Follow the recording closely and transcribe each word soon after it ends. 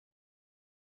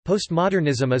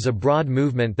Postmodernism is a broad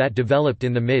movement that developed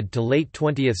in the mid to late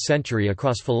 20th century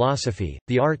across philosophy,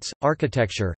 the arts,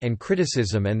 architecture, and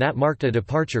criticism, and that marked a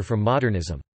departure from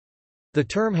modernism. The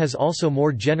term has also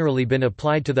more generally been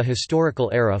applied to the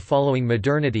historical era following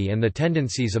modernity and the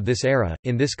tendencies of this era.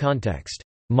 In this context,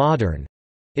 modern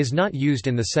is not used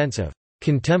in the sense of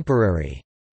contemporary,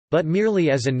 but merely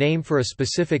as a name for a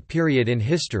specific period in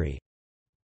history.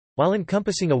 While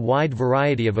encompassing a wide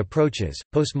variety of approaches,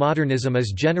 postmodernism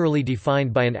is generally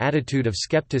defined by an attitude of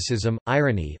skepticism,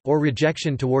 irony, or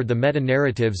rejection toward the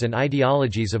meta-narratives and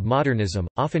ideologies of modernism,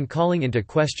 often calling into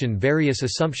question various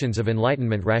assumptions of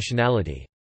Enlightenment rationality.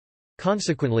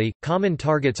 Consequently, common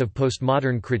targets of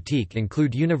postmodern critique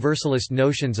include universalist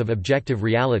notions of objective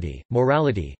reality,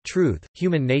 morality, truth,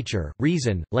 human nature,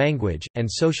 reason, language, and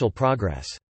social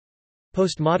progress.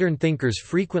 Postmodern thinkers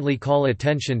frequently call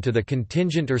attention to the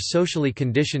contingent or socially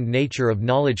conditioned nature of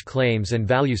knowledge claims and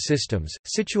value systems,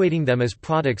 situating them as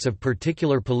products of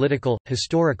particular political,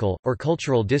 historical, or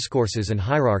cultural discourses and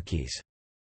hierarchies.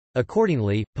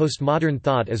 Accordingly, postmodern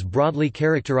thought is broadly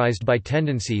characterized by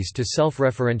tendencies to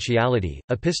self-referentiality,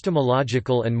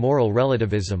 epistemological and moral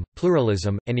relativism,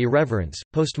 pluralism, and irreverence.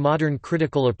 Postmodern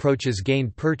critical approaches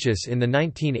gained purchase in the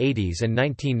 1980s and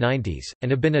 1990s, and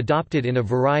have been adopted in a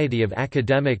variety of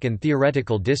academic and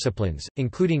theoretical disciplines,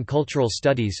 including cultural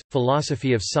studies,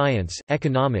 philosophy of science,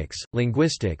 economics,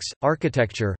 linguistics,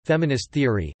 architecture, feminist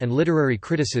theory, and literary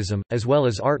criticism, as well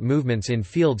as art movements in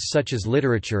fields such as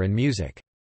literature and music.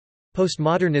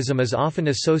 Postmodernism is often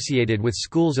associated with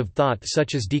schools of thought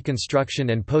such as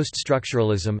Deconstruction and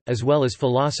Post-structuralism, as well as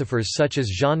philosophers such as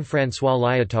Jean-François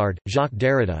Lyotard, Jacques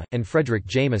Derrida, and Fredric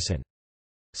Jameson.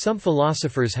 Some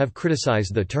philosophers have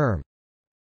criticized the term.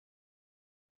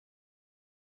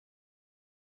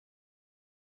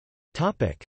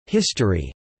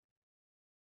 History.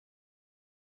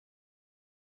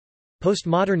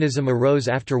 Postmodernism arose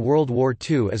after World War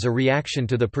II as a reaction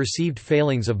to the perceived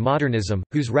failings of modernism,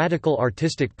 whose radical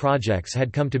artistic projects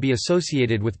had come to be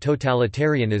associated with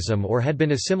totalitarianism or had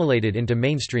been assimilated into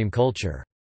mainstream culture.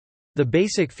 The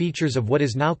basic features of what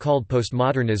is now called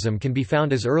postmodernism can be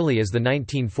found as early as the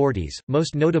 1940s,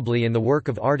 most notably in the work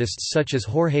of artists such as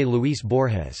Jorge Luis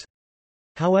Borges.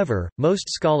 However, most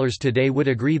scholars today would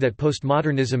agree that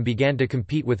postmodernism began to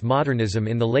compete with modernism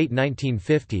in the late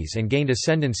 1950s and gained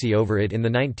ascendancy over it in the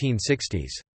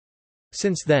 1960s.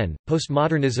 Since then,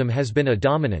 postmodernism has been a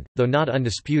dominant, though not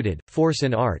undisputed, force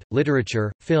in art,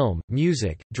 literature, film,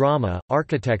 music, drama,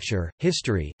 architecture,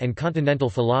 history, and continental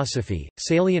philosophy.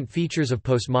 Salient features of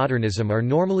postmodernism are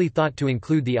normally thought to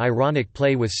include the ironic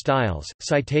play with styles,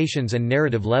 citations and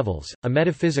narrative levels, a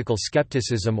metaphysical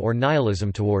skepticism or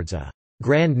nihilism towards a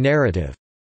grand narrative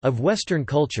of Western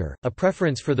culture, a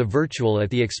preference for the virtual at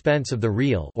the expense of the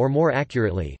real, or more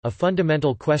accurately, a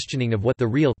fundamental questioning of what the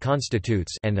real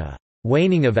constitutes, and a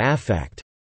waning of affect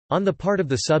on the part of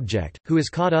the subject, who is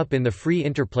caught up in the free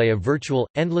interplay of virtual,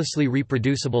 endlessly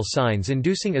reproducible signs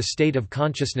inducing a state of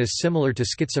consciousness similar to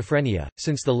schizophrenia.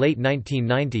 Since the late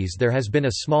 1990s, there has been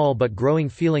a small but growing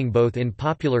feeling both in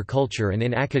popular culture and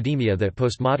in academia that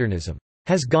postmodernism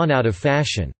has gone out of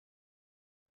fashion.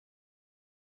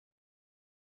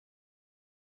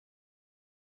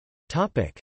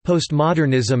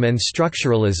 Postmodernism and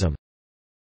structuralism.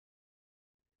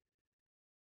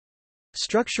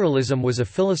 Structuralism was a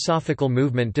philosophical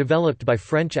movement developed by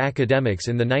French academics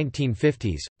in the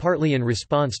 1950s, partly in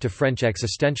response to French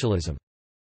existentialism.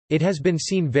 It has been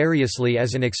seen variously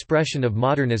as an expression of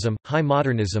modernism, high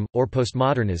modernism, or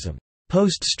postmodernism.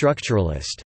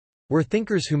 Post-structuralist were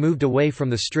thinkers who moved away from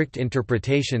the strict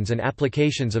interpretations and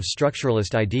applications of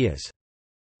structuralist ideas.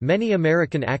 Many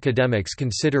American academics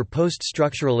consider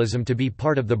post-structuralism to be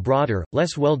part of the broader,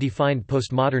 less well-defined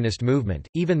postmodernist movement,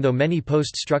 even though many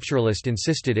post-structuralists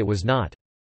insisted it was not.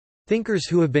 Thinkers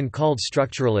who have been called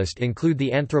structuralist include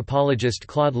the anthropologist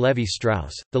Claude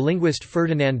Lévi-Strauss, the linguist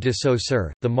Ferdinand de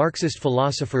Saussure, the Marxist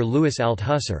philosopher Louis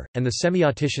Althusser, and the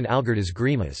semiotician Algirdas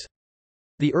Grimas.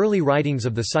 The early writings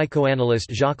of the psychoanalyst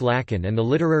Jacques Lacan and the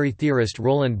literary theorist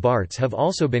Roland Barthes have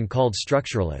also been called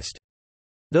structuralist.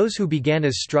 Those who began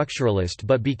as structuralist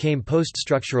but became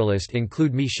post-structuralist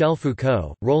include Michel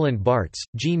Foucault, Roland Barthes,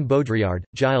 Jean Baudrillard,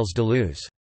 Gilles Deleuze.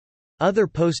 Other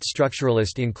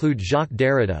post-structuralists include Jacques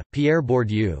Derrida, Pierre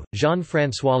Bourdieu,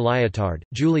 Jean-François Lyotard,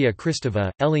 Julia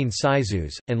Kristeva, Hélène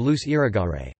Cixous, and Luce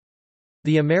Irigaray.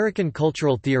 The American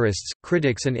cultural theorists,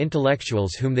 critics and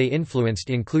intellectuals whom they influenced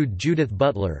include Judith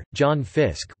Butler, John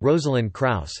Fiske, Rosalind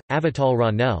Krauss, Avital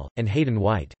Ronell, and Hayden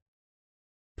White.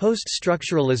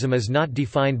 Post-structuralism is not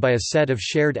defined by a set of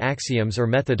shared axioms or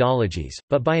methodologies,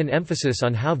 but by an emphasis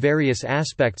on how various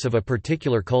aspects of a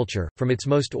particular culture, from its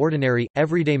most ordinary,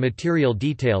 everyday material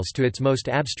details to its most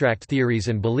abstract theories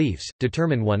and beliefs,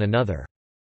 determine one another.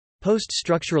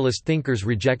 Post-structuralist thinkers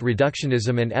reject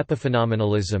reductionism and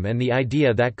epiphenomenalism and the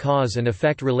idea that cause and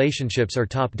effect relationships are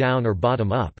top-down or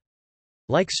bottom-up.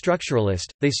 Like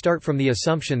structuralists, they start from the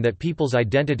assumption that people's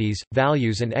identities,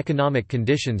 values and economic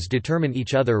conditions determine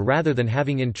each other rather than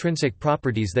having intrinsic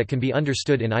properties that can be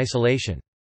understood in isolation.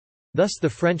 Thus the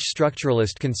French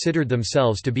structuralists considered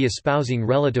themselves to be espousing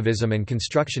relativism and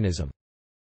constructionism.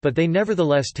 But they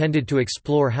nevertheless tended to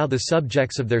explore how the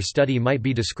subjects of their study might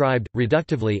be described,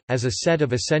 reductively, as a set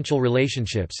of essential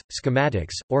relationships,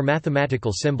 schematics, or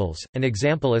mathematical symbols. An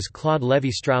example is Claude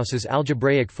Lévi-Strauss's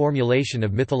algebraic formulation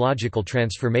of mythological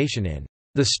transformation in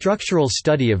The Structural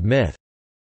Study of Myth.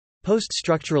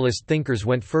 Post-structuralist thinkers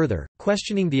went further,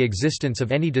 questioning the existence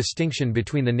of any distinction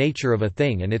between the nature of a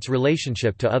thing and its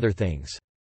relationship to other things.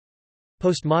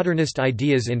 Postmodernist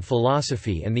ideas in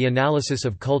philosophy and the analysis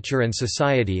of culture and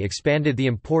society expanded the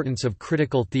importance of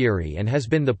critical theory and has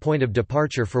been the point of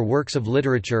departure for works of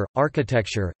literature,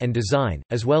 architecture, and design,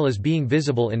 as well as being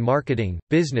visible in marketing,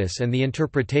 business and the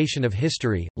interpretation of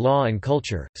history, law and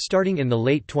culture, starting in the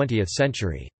late 20th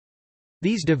century.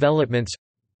 These developments,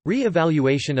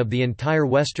 re-evaluation of the entire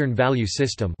Western value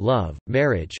system, love,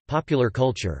 marriage, popular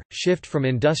culture, shift from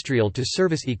industrial to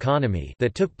service economy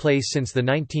that took place since the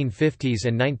 1950s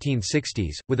and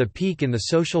 1960s, with a peak in the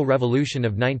social revolution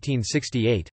of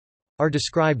 1968, are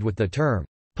described with the term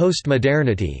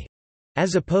postmodernity,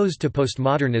 as opposed to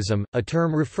postmodernism, a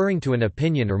term referring to an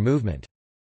opinion or movement.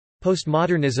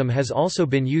 Postmodernism has also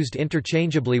been used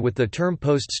interchangeably with the term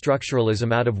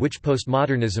post-structuralism, out of which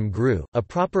postmodernism grew. A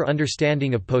proper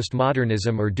understanding of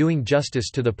postmodernism, or doing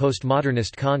justice to the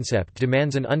postmodernist concept,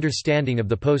 demands an understanding of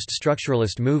the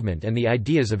post-structuralist movement and the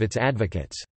ideas of its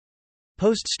advocates.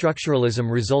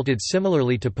 Post-structuralism resulted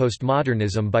similarly to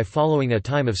postmodernism by following a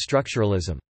time of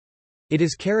structuralism. It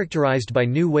is characterized by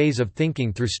new ways of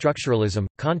thinking through structuralism,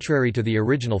 contrary to the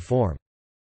original form.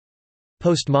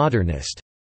 Postmodernist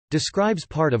describes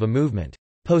part of a movement.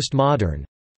 Postmodern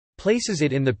places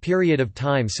it in the period of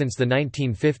time since the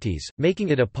 1950s, making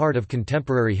it a part of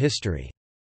contemporary history.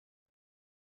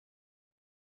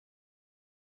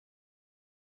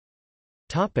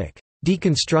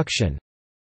 Deconstruction.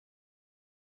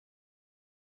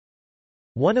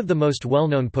 One of the most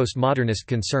well-known postmodernist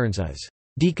concerns is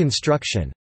deconstruction,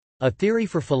 a theory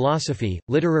for philosophy,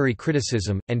 literary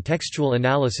criticism, and textual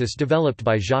analysis developed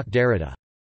by Jacques Derrida.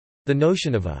 The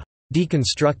notion of a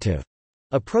deconstructive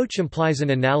approach implies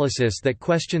an analysis that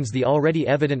questions the already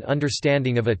evident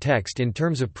understanding of a text in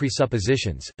terms of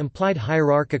presuppositions, implied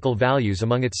hierarchical values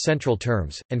among its central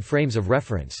terms, and frames of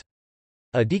reference.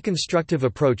 A deconstructive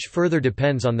approach further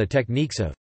depends on the techniques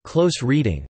of close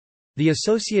reading, the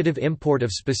associative import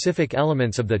of specific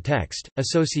elements of the text,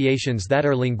 associations that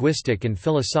are linguistic and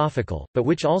philosophical, but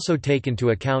which also take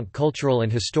into account cultural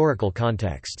and historical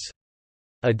contexts.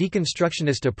 A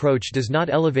deconstructionist approach does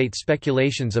not elevate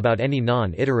speculations about any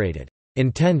non-iterated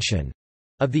intention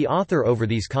of the author over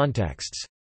these contexts.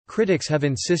 Critics have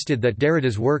insisted that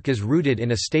Derrida's work is rooted in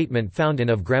a statement found in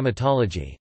Of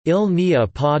Grammatology, Il n'y a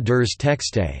pas d'hors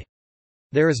texte.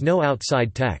 There is no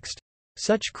outside text.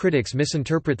 Such critics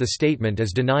misinterpret the statement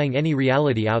as denying any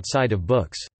reality outside of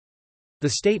books. The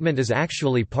statement is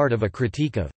actually part of a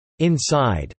critique of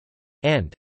inside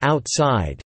and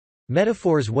outside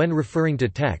metaphors when referring to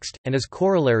text, and is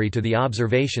corollary to the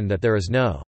observation that there is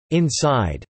no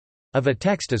inside of a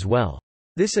text as well.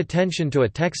 This attention to a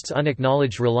text's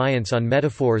unacknowledged reliance on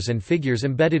metaphors and figures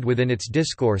embedded within its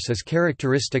discourse is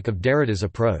characteristic of Derrida's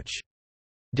approach.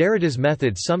 Derrida's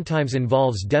method sometimes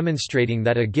involves demonstrating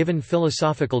that a given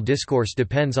philosophical discourse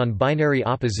depends on binary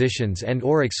oppositions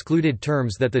and/or excluded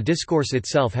terms that the discourse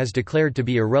itself has declared to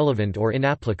be irrelevant or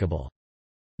inapplicable.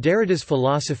 Derrida's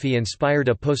philosophy inspired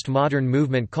a postmodern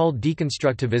movement called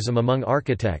deconstructivism among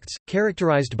architects,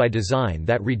 characterized by design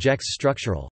that rejects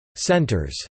structural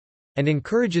centers and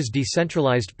encourages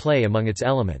decentralized play among its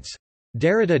elements.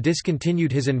 Derrida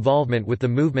discontinued his involvement with the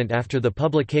movement after the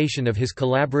publication of his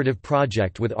collaborative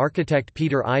project with architect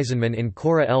Peter Eisenman in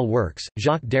Cora L. Works,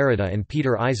 Jacques Derrida and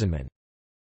Peter Eisenman.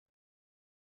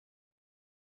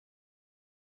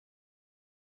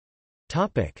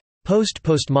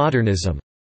 Post-postmodernism.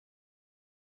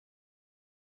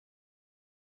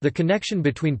 The connection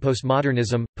between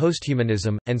postmodernism,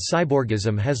 posthumanism, and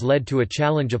cyborgism has led to a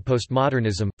challenge of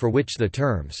postmodernism, for which the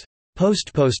terms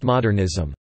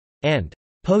post-postmodernism and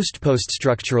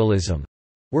post-poststructuralism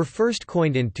were first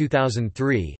coined in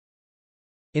 2003.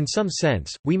 In some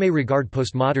sense, we may regard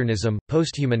postmodernism,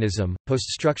 posthumanism,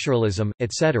 poststructuralism,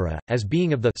 etc., as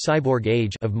being of the cyborg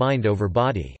age of mind over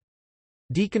body.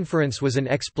 Deconference was an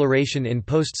exploration in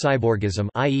post-cyborgism,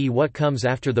 i.e. what comes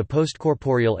after the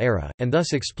post-corporeal era, and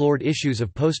thus explored issues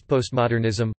of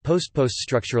post-postmodernism,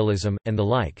 post-poststructuralism, and the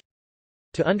like.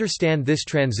 To understand this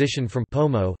transition from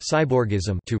pomo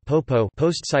cyborgism to popo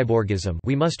post-cyborgism,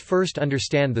 we must first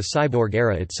understand the cyborg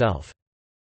era itself.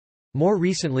 More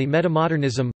recently,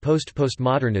 metamodernism,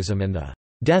 post-postmodernism, and the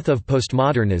death of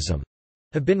postmodernism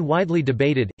have been widely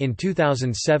debated. In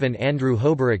 2007, Andrew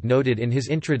Hoberek noted in his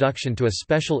introduction to a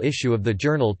special issue of the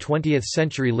journal 20th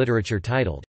Century Literature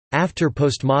titled, After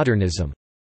Postmodernism,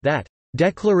 that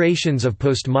declarations of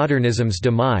postmodernism's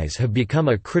demise have become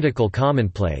a critical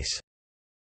commonplace.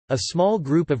 A small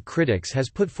group of critics has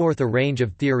put forth a range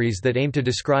of theories that aim to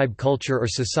describe culture or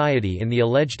society in the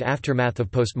alleged aftermath of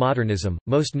postmodernism,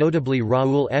 most notably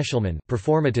Raoul Eshelman,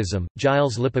 performatism,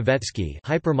 Gilles Lipovetsky,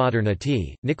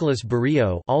 hypermodernity, Nicolas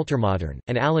Berio, altermodern,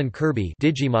 and Alan Kirby,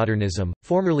 digimodernism,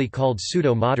 formerly called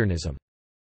pseudo-modernism.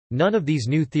 None of these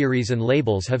new theories and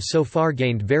labels have so far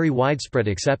gained very widespread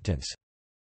acceptance.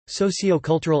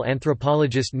 Sociocultural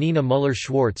anthropologist Nina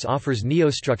Muller-Schwartz offers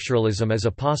neostructuralism as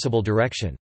a possible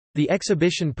direction. The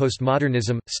exhibition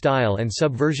Postmodernism, Style and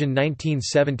Subversion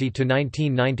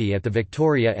 1970–1990 at the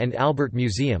Victoria and Albert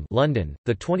Museum, London,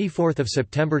 24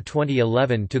 September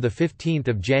 2011 to 15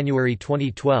 January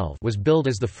 2012, was billed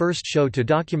as the first show to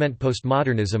document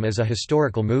postmodernism as a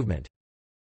historical movement.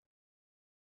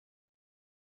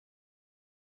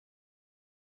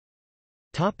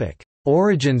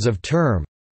 Origins of term.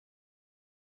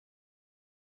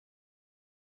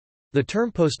 The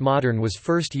term postmodern was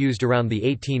first used around the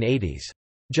 1880s.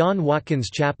 John Watkins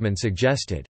Chapman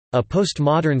suggested, "a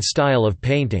postmodern style of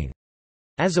painting,"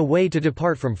 as a way to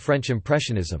depart from French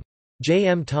Impressionism. J.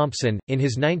 M. Thompson, in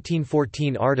his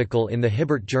 1914 article in the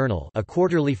Hibbert Journal, a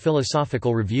quarterly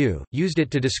philosophical review, used it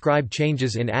to describe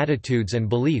changes in attitudes and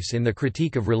beliefs in the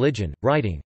critique of religion,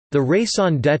 writing, "The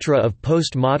raison d'être of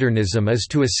postmodernism is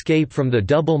to escape from the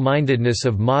double-mindedness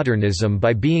of modernism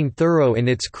by being thorough in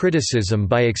its criticism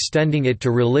by extending it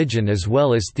to religion as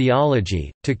well as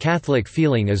theology, to Catholic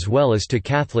feeling as well as to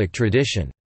Catholic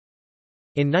tradition."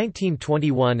 In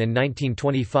 1921 and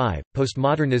 1925,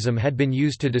 postmodernism had been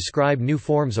used to describe new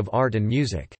forms of art and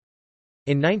music.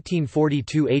 In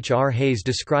 1942, H. R. Hayes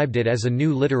described it as a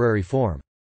new literary form.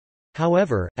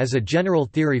 However, as a general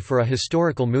theory for a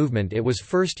historical movement, it was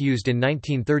first used in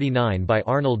 1939 by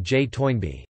Arnold J.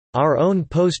 Toynbee. "Our own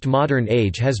postmodern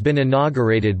age has been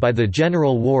inaugurated by the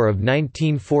General War of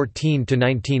 1914 to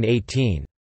 1918."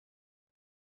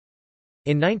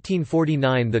 In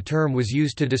 1949, the term was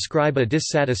used to describe a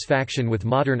dissatisfaction with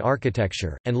modern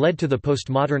architecture, and led to the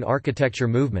postmodern architecture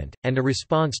movement, and a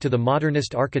response to the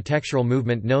modernist architectural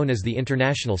movement known as the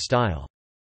International Style.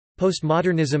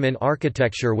 Postmodernism in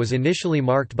architecture was initially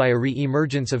marked by a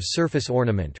re-emergence of surface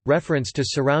ornament, reference to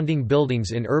surrounding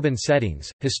buildings in urban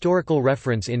settings, historical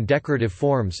reference in decorative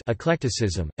forms,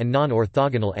 eclecticism, and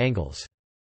non-orthogonal angles.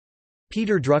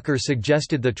 Peter Drucker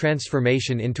suggested the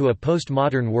transformation into a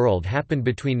postmodern world happened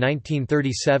between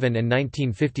 1937 and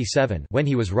 1957 when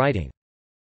he was writing.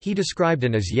 He described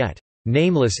an as yet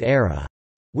nameless era,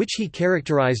 which he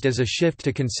characterized as a shift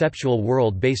to conceptual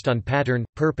world based on pattern,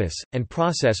 purpose, and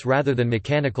process rather than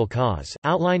mechanical cause,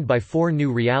 outlined by four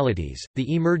new realities: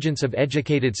 the emergence of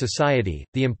educated society,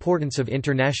 the importance of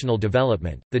international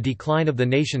development, the decline of the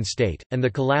nation-state, and the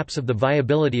collapse of the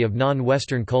viability of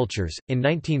non-Western cultures. In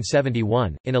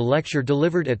 1971, in a lecture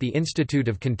delivered at the Institute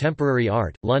of Contemporary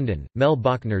Art, London, Mel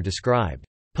Bachner described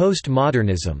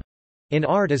postmodernism in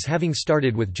art as having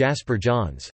started with Jasper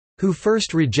Johns, who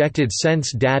first rejected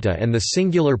sense data and the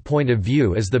singular point of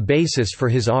view as the basis for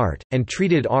his art, and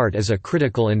treated art as a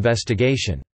critical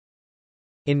investigation.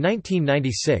 In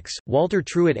 1996, Walter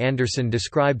Truett Anderson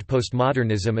described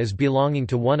postmodernism as belonging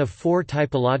to one of four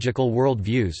typological world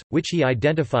views, which he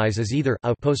identifies as either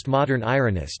a postmodern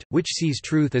ironist, which sees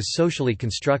truth as socially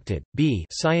constructed, b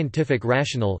scientific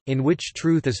rational, in which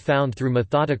truth is found through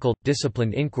methodical,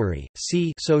 disciplined inquiry,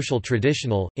 c social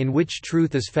traditional, in which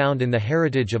truth is found in the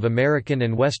heritage of American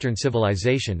and Western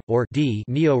civilization, or d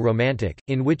neo-romantic,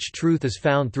 in which truth is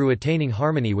found through attaining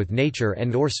harmony with nature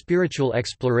and or spiritual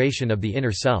exploration of the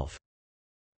inner self.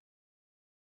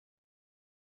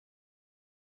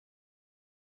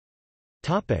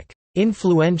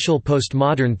 Influential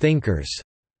postmodern thinkers.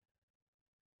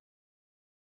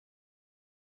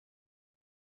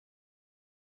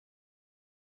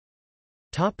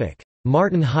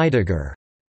 Martin Heidegger.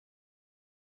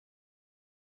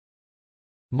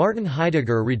 Martin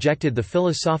Heidegger rejected the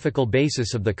philosophical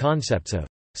basis of the concepts of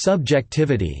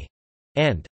subjectivity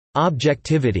and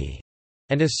objectivity,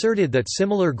 and asserted that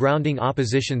similar grounding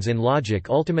oppositions in logic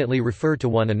ultimately refer to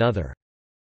one another.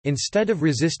 Instead of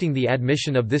resisting the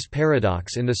admission of this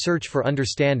paradox in the search for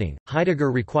understanding,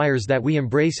 Heidegger requires that we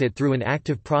embrace it through an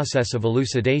active process of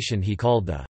elucidation he called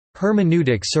the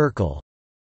hermeneutic circle.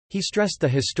 He stressed the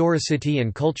historicity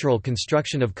and cultural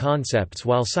construction of concepts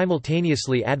while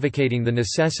simultaneously advocating the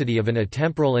necessity of an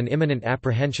atemporal and immanent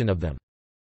apprehension of them.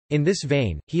 In this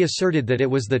vein, he asserted that it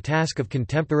was the task of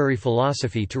contemporary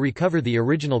philosophy to recover the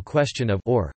original question of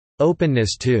or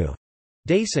openness to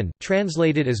Dasein,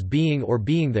 translated as being or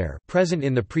being there, present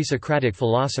in the pre-Socratic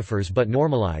philosophers but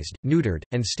normalized, neutered,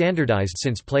 and standardized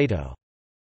since Plato.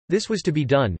 This was to be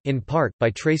done, in part, by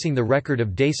tracing the record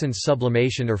of Dasein's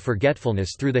sublimation or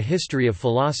forgetfulness through the history of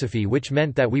philosophy, which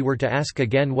meant that we were to ask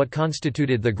again what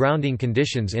constituted the grounding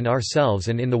conditions in ourselves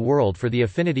and in the world for the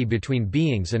affinity between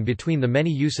beings and between the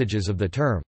many usages of the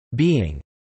term being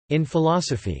in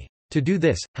philosophy. To do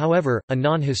this, however, a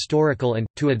non-historical and,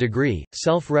 to a degree,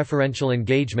 self-referential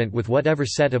engagement with whatever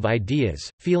set of ideas,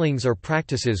 feelings or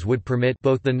practices would permit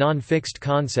both the non-fixed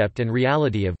concept and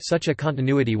reality of such a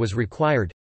continuity was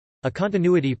required. A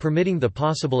continuity permitting the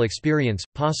possible experience,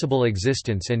 possible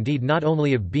existence indeed not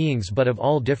only of beings but of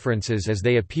all differences as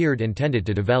they appeared and tended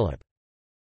to develop.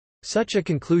 Such a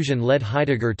conclusion led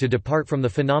Heidegger to depart from the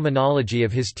phenomenology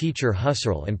of his teacher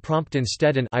Husserl and prompt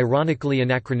instead an ironically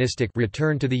anachronistic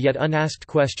return to the yet unasked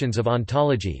questions of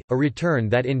ontology, a return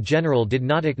that in general did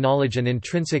not acknowledge an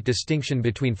intrinsic distinction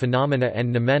between phenomena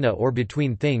and noumena or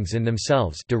between things in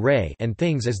themselves de re and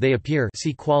things as they appear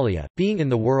see qualia, being in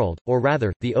the world, or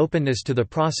rather, the openness to the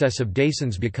process of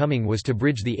Dasein's becoming was to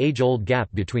bridge the age-old gap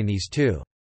between these two.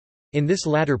 In this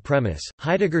latter premise,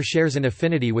 Heidegger shares an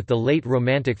affinity with the late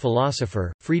Romantic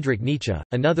philosopher, Friedrich Nietzsche,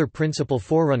 another principal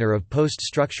forerunner of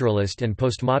post-structuralist and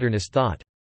postmodernist thought.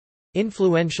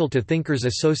 Influential to thinkers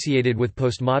associated with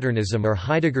postmodernism are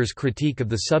Heidegger's critique of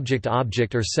the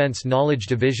subject-object or sense-knowledge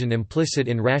division implicit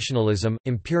in rationalism,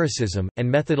 empiricism, and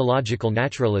methodological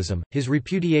naturalism, his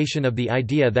repudiation of the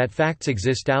idea that facts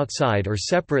exist outside or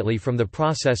separately from the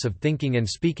process of thinking and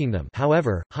speaking them.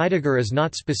 However, Heidegger is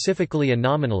not specifically a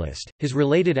nominalist, his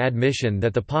related admission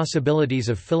that the possibilities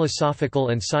of philosophical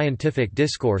and scientific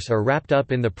discourse are wrapped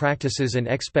up in the practices and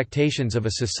expectations of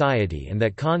a society and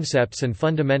that concepts and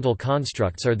fundamental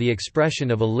constructs are the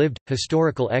expression of a lived,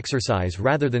 historical exercise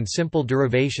rather than simple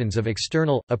derivations of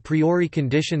external, a priori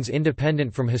conditions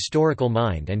independent from historical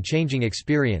mind and changing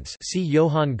experience see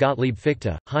Johann Gottlieb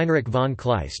Fichte, Heinrich von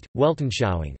Kleist,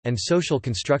 Weltanschauung, and social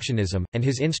constructionism, and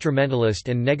his instrumentalist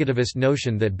and negativist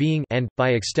notion that being and,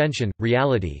 by extension,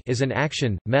 reality is an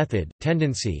action, method,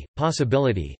 tendency,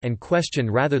 possibility, and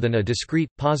question rather than a discrete,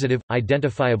 positive,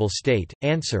 identifiable state,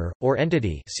 answer, or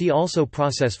entity see also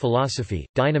process philosophy,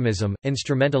 dynamism,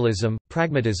 instrumentalism,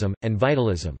 pragmatism, and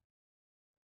vitalism.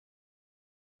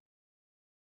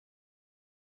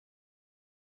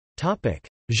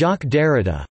 Jacques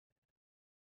Derrida.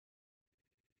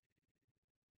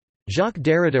 Jacques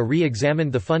Derrida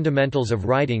re-examined the fundamentals of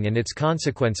writing and its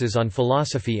consequences on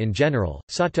philosophy in general,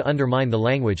 sought to undermine the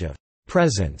language of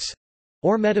presence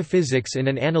or metaphysics in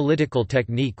an analytical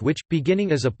technique which,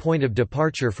 beginning as a point of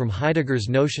departure from Heidegger's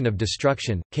notion of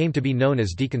destruction, came to be known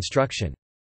as deconstruction.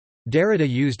 Derrida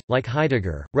used, like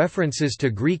Heidegger, references to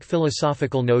Greek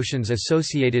philosophical notions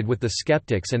associated with the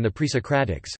skeptics and the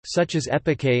pre-Socratics, such as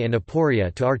epike and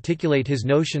aporia to articulate his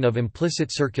notion of implicit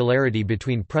circularity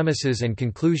between premises and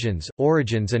conclusions,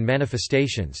 origins and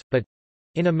manifestations,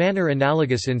 but—in a manner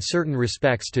analogous in certain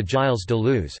respects to Gilles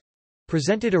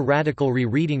Deleuze—presented a radical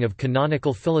re-reading of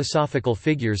canonical philosophical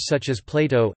figures such as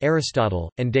Plato,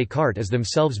 Aristotle, and Descartes as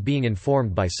themselves being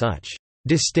informed by such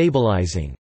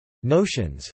destabilizing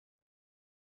notions.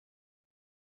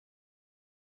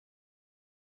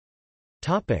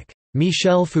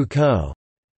 Michel Foucault.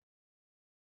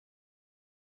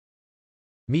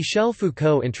 Michel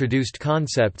Foucault introduced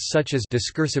concepts such as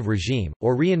discursive regime,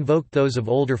 or re-invoked those of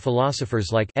older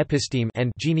philosophers like episteme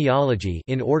and genealogy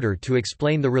in order to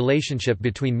explain the relationship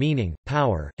between meaning,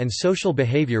 power, and social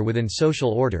behavior within social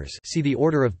orders see the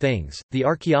order of things, the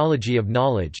archaeology of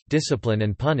knowledge, discipline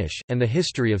and punish, and the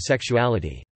history of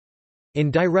sexuality. In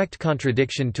direct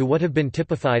contradiction to what have been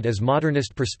typified as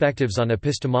modernist perspectives on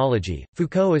epistemology,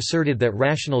 Foucault asserted that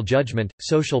rational judgment,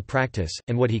 social practice,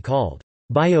 and what he called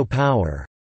biopower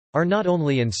are not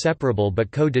only inseparable but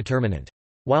co-determinant.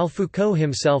 While Foucault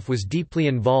himself was deeply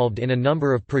involved in a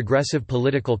number of progressive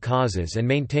political causes and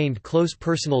maintained close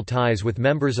personal ties with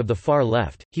members of the far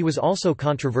left, he was also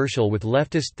controversial with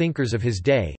leftist thinkers of his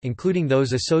day, including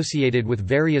those associated with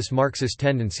various Marxist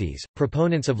tendencies,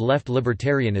 proponents of left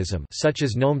libertarianism such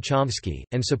as Noam Chomsky,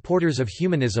 and supporters of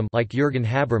humanism like Jürgen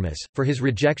Habermas, for his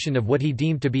rejection of what he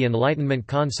deemed to be Enlightenment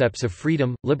concepts of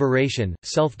freedom, liberation,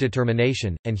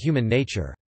 self-determination, and human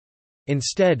nature.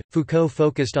 Instead, Foucault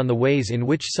focused on the ways in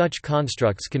which such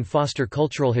constructs can foster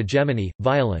cultural hegemony,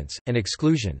 violence, and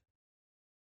exclusion.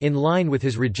 In line with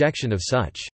his rejection of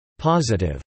such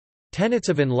 «positive» tenets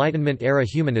of Enlightenment-era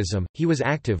humanism, he was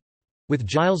active—with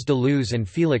Gilles Deleuze and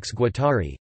Félix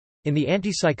Guattari—in the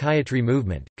anti-psychiatry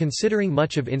movement, considering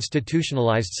much of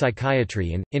institutionalized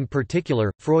psychiatry and, in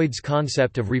particular, Freud's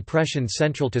concept of repression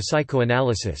central to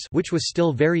psychoanalysis, which was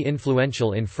still very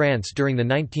influential in France during the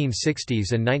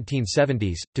 1960s and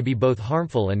 1970s, to be both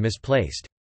harmful and misplaced.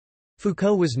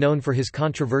 Foucault was known for his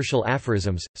controversial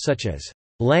aphorisms, such as,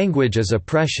 "language is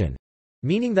oppression,"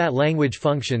 meaning that language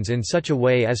functions in such a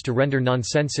way as to render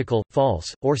nonsensical,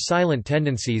 false, or silent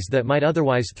tendencies that might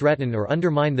otherwise threaten or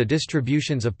undermine the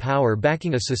distributions of power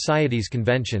backing a society's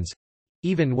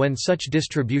conventions—even when such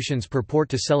distributions purport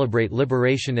to celebrate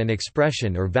liberation and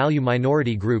expression or value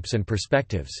minority groups and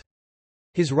perspectives.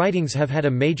 His writings have had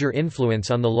a major influence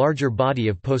on the larger body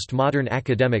of postmodern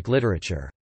academic literature.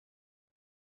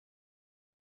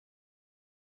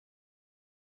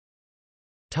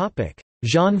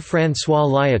 Jean-François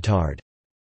Lyotard.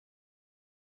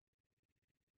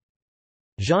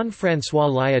 Jean-François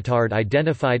Lyotard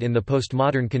identified in the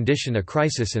postmodern condition a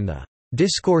crisis in the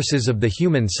discourses of the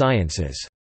human sciences,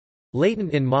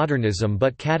 latent in modernism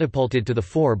but catapulted to the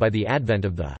fore by the advent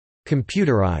of the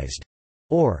computerized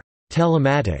or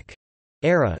telematic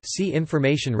era. See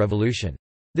Information Revolution.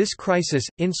 This crisis,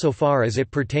 insofar as it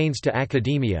pertains to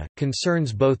academia,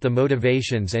 concerns both the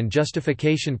motivations and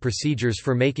justification procedures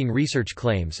for making research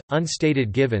claims,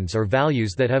 unstated givens or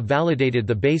values that have validated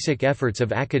the basic efforts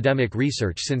of academic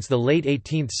research since the late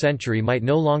 18th century might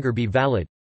no longer be valid,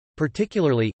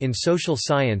 particularly, in social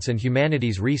science and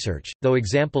humanities research, though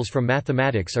examples from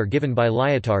mathematics are given by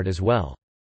Lyotard as well.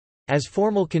 As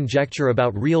formal conjecture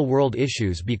about real-world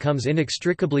issues becomes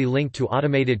inextricably linked to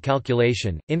automated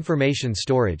calculation, information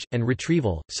storage, and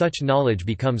retrieval, such knowledge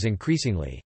becomes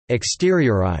increasingly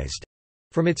exteriorized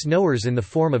from its knowers in the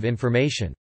form of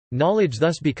information. Knowledge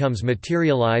thus becomes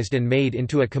materialized and made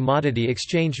into a commodity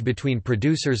exchanged between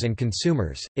producers and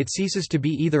consumers. It ceases to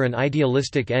be either an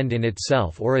idealistic end in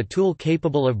itself or a tool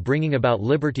capable of bringing about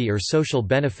liberty or social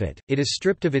benefit. It is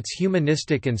stripped of its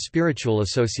humanistic and spiritual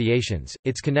associations,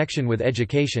 its connection with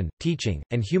education, teaching,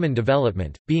 and human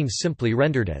development, being simply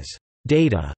rendered as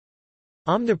data,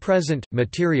 omnipresent,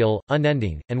 material,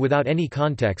 unending, and without any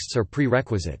contexts or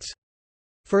prerequisites.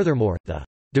 Furthermore, the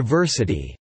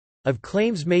diversity of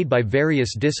claims made by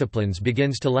various disciplines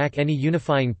begins to lack any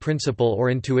unifying principle or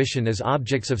intuition as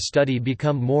objects of study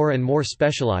become more and more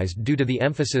specialized due to the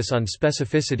emphasis on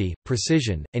specificity,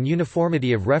 precision, and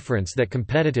uniformity of reference that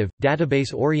competitive,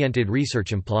 database-oriented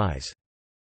research implies.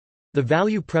 The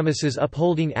value premises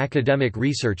upholding academic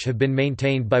research have been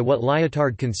maintained by what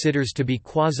Lyotard considers to be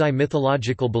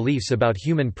quasi-mythological beliefs about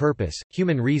human purpose,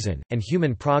 human reason, and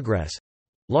human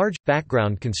progress—large,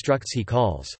 background constructs he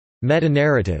calls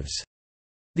metanarratives.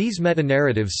 These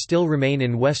metanarratives still remain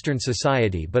in Western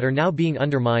society but are now being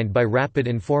undermined by rapid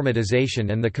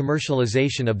informatization and the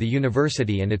commercialization of the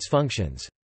university and its functions.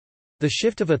 The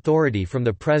shift of authority from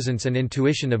the presence and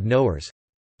intuition of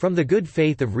knowers—from the good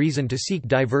faith of reason to seek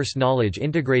diverse knowledge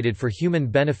integrated for human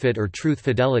benefit or truth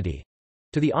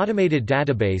fidelity—to the automated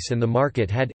database and the market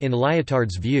had, in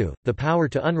Lyotard's view, the power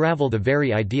to unravel the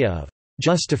very idea of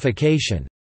justification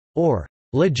or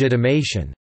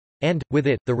legitimation, and, with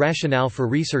it, the rationale for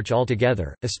research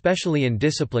altogether, especially in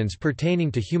disciplines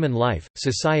pertaining to human life,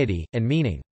 society, and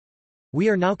meaning. We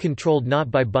are now controlled not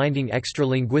by binding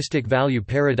extra-linguistic value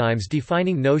paradigms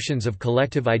defining notions of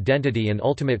collective identity and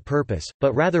ultimate purpose,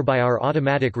 but rather by our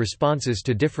automatic responses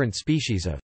to different species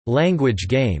of language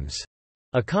games,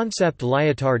 a concept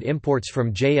Lyotard imports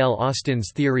from J. L.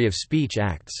 Austin's theory of speech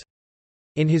acts.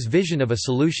 In his vision of a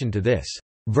solution to this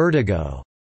vertigo,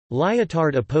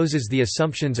 Lyotard opposes the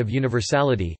assumptions of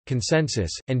universality,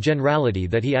 consensus, and generality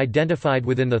that he identified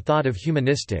within the thought of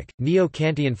humanistic,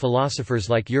 neo-Kantian philosophers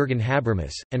like Jürgen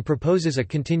Habermas, and proposes a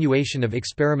continuation of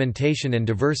experimentation and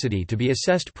diversity to be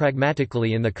assessed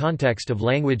pragmatically in the context of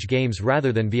language games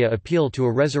rather than via appeal to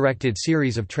a resurrected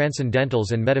series of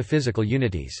transcendentals and metaphysical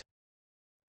unities.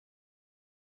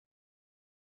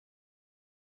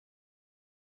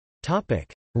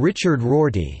 Richard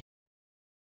Rorty.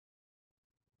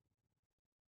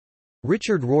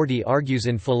 Richard Rorty argues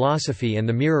in Philosophy and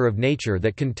the Mirror of Nature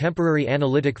that contemporary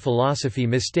analytic philosophy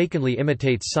mistakenly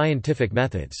imitates scientific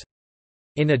methods.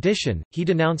 In addition, he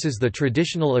denounces the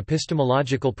traditional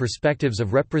epistemological perspectives of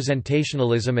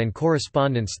representationalism and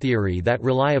correspondence theory that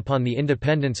rely upon the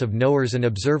independence of knowers and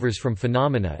observers from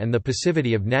phenomena and the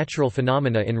passivity of natural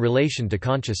phenomena in relation to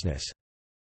consciousness.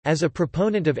 As a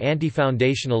proponent of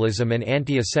anti-foundationalism and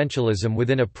anti-essentialism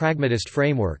within a pragmatist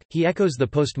framework, he echoes the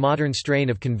postmodern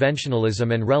strain of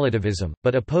conventionalism and relativism,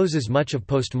 but opposes much of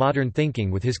postmodern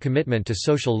thinking with his commitment to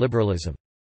social liberalism.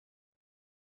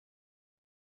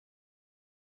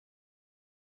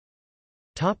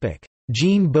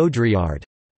 Jean Baudrillard.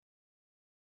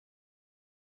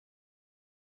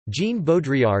 Jean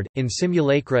Baudrillard, in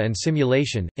Simulacra and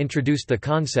Simulation, introduced the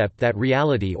concept that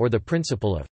reality or the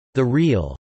principle of the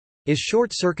real is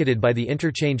short-circuited by the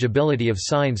interchangeability of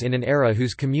signs in an era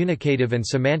whose communicative and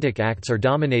semantic acts are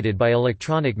dominated by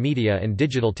electronic media and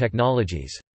digital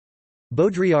technologies.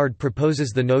 Baudrillard proposes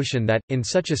the notion that, in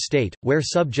such a state, where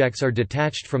subjects are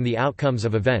detached from the outcomes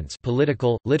of events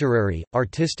political, literary,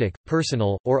 artistic,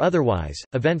 personal, or otherwise,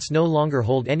 events no longer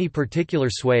hold any particular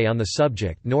sway on the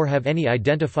subject nor have any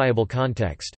identifiable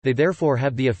context, they therefore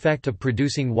have the effect of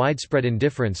producing widespread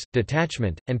indifference,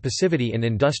 detachment, and passivity in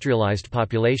industrialized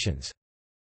populations.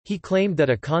 He claimed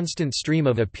that a constant stream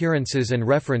of appearances and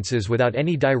references without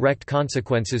any direct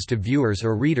consequences to viewers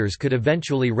or readers could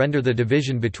eventually render the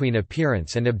division between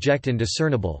appearance and object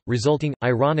indiscernible, resulting,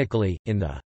 ironically, in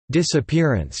the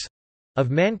disappearance of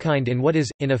mankind in what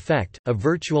is, in effect, a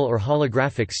virtual or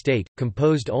holographic state,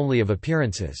 composed only of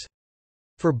appearances.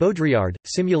 For Baudrillard,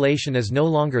 simulation is no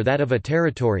longer that of a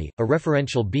territory, a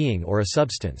referential being or a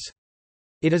substance.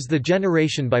 It is the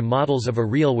generation by models of a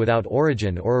real without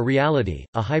origin or a reality,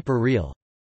 a hyper-real.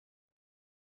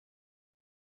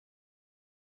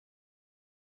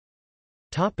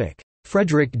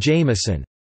 Fredric Jameson.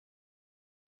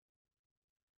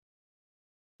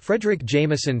 Fredric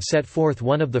Jameson set forth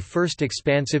one of the first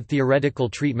expansive theoretical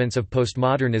treatments of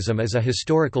postmodernism as a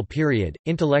historical period,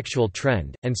 intellectual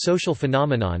trend, and social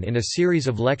phenomenon in a series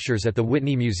of lectures at the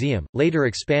Whitney Museum, later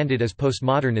expanded as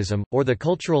Postmodernism, or the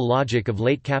Cultural Logic of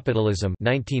Late Capitalism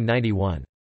 1991.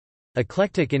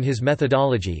 Eclectic in his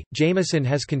methodology, Jameson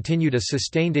has continued a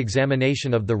sustained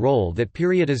examination of the role that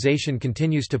periodization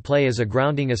continues to play as a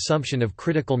grounding assumption of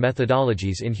critical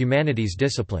methodologies in humanities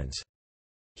disciplines.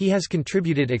 He has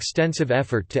contributed extensive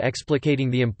effort to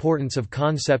explicating the importance of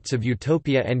concepts of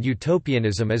utopia and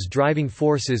utopianism as driving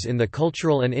forces in the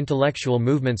cultural and intellectual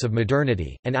movements of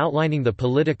modernity, and outlining the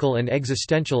political and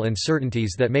existential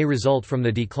uncertainties that may result from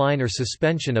the decline or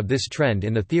suspension of this trend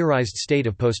in the theorized state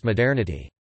of postmodernity.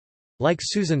 Like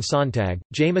Susan Sontag,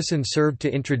 Jameson served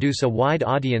to introduce a wide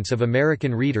audience of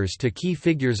American readers to key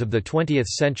figures of the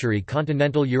 20th-century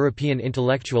continental European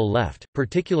intellectual left,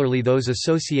 particularly those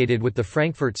associated with the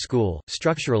Frankfurt School,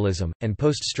 structuralism, and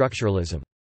post-structuralism.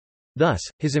 Thus,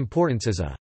 his importance as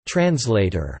a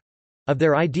translator of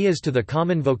their ideas to the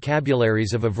common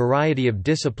vocabularies of a variety of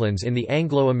disciplines in the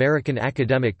Anglo-American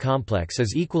academic complex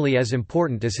is equally as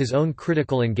important as his own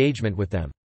critical engagement with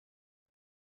them.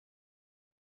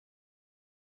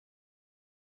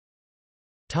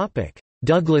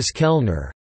 Douglas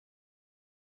Kellner.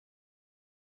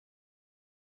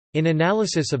 In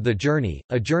Analysis of the Journey,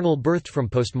 a journal birthed from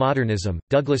postmodernism,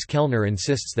 Douglas Kellner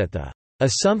insists that the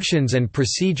assumptions and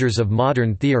procedures of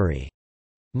modern theory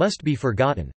must be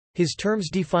forgotten. His terms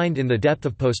defined in The Depth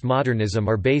of Postmodernism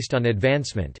are based on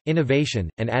advancement, innovation,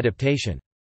 and adaptation.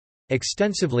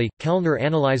 Extensively, Kellner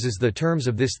analyzes the terms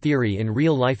of this theory in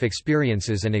real-life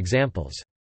experiences and examples.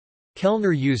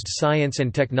 Kellner used science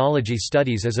and technology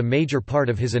studies as a major part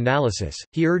of his analysis.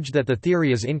 He urged that the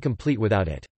theory is incomplete without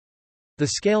it. The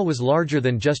scale was larger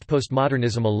than just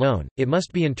postmodernism alone, it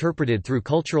must be interpreted through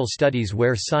cultural studies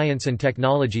where science and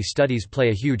technology studies play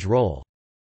a huge role.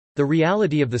 The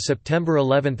reality of the September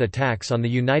 11 attacks on the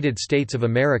United States of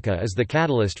America is the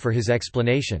catalyst for his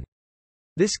explanation.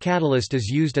 This catalyst is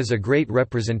used as a great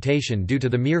representation due to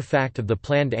the mere fact of the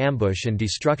planned ambush and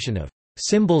destruction of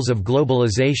symbols of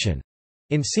globalization,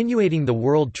 insinuating the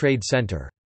World Trade Center.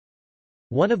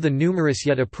 One of the numerous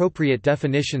yet appropriate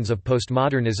definitions of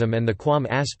postmodernism and the quam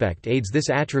aspect aids this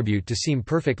attribute to seem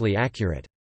perfectly accurate.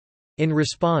 In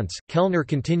response, Kellner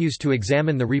continues to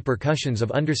examine the repercussions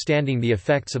of understanding the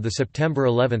effects of the September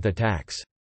 11 attacks.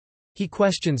 He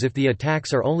questions if the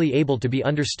attacks are only able to be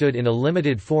understood in a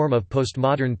limited form of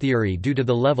postmodern theory due to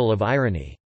the level of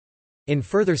irony. In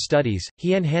further studies,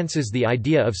 he enhances the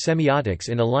idea of semiotics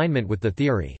in alignment with the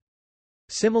theory.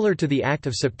 Similar to the act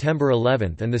of September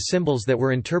 11 and the symbols that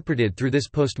were interpreted through this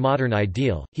postmodern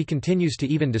ideal, he continues to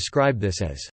even describe this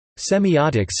as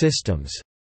semiotic systems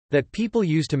that people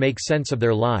use to make sense of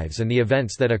their lives and the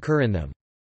events that occur in them.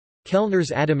 Kellner's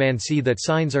adamancy that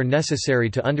signs are necessary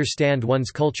to understand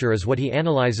one's culture is what he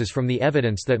analyzes from the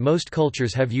evidence that most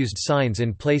cultures have used signs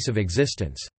in place of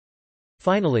existence.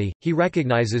 Finally, he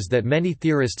recognizes that many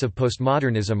theorists of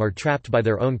postmodernism are trapped by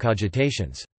their own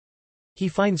cogitations. He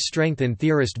finds strength in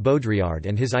theorist Baudrillard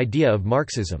and his idea of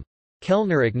Marxism.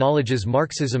 Kellner acknowledges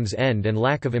Marxism's end and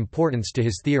lack of importance to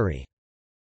his theory.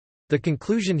 The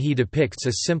conclusion he depicts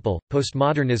is simple: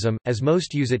 postmodernism, as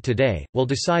most use it today, will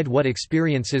decide what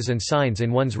experiences and signs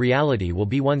in one's reality will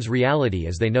be one's reality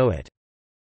as they know it.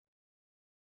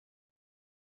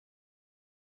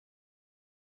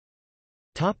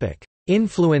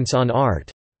 Influence on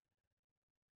art.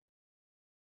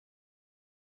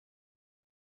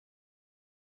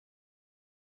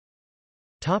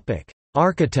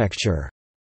 Architecture.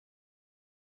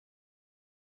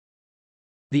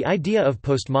 The idea of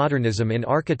postmodernism in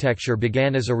architecture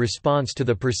began as a response to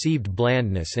the perceived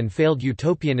blandness and failed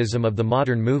utopianism of the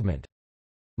modern movement.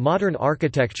 Modern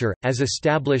architecture, as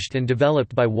established and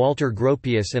developed by Walter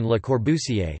Gropius and Le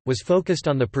Corbusier, was focused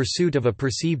on the pursuit of a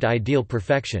perceived ideal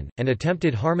perfection, and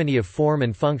attempted harmony of form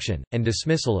and function, and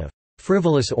dismissal of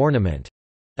frivolous ornament,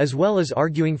 as well as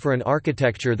arguing for an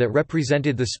architecture that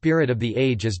represented the spirit of the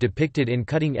age as depicted in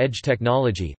cutting-edge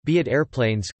technology, be it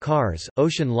airplanes, cars,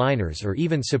 ocean liners or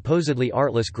even supposedly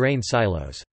artless grain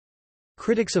silos.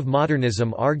 Critics of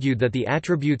modernism argued that the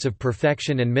attributes of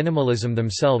perfection and minimalism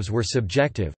themselves were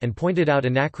subjective, and pointed out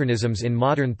anachronisms in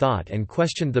modern thought and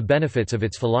questioned the benefits of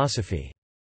its philosophy.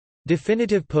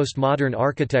 Definitive postmodern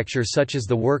architecture such as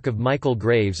the work of Michael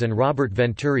Graves and Robert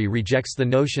Venturi rejects the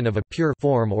notion of a pure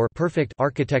form or perfect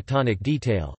architectonic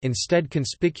detail, instead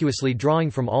conspicuously drawing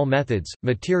from all methods,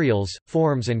 materials,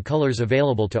 forms and colors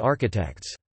available to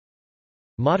architects.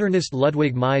 Modernist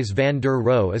Ludwig Mies van der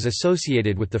Rohe is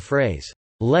associated with the phrase,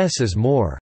 "less is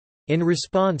more." In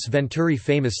response, Venturi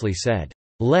famously said,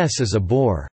 "Less is a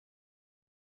bore."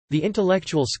 The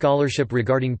intellectual scholarship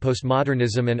regarding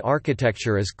postmodernism and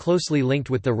architecture is closely linked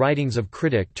with the writings of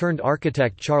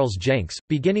critic-turned-architect Charles Jencks,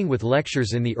 beginning with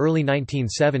lectures in the early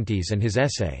 1970s and his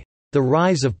essay, The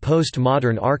Rise of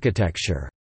Postmodern Architecture,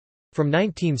 from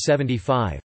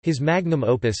 1975. His magnum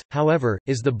opus, however,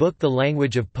 is the book The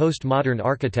Language of Postmodern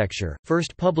Architecture,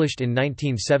 first published in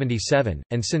 1977,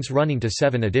 and since running to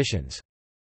 7 editions.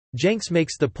 Jencks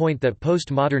makes the point that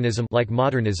postmodernism, like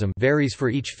modernism, varies for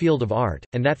each field of art,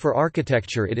 and that for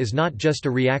architecture it is not just a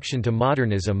reaction to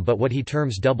modernism but what he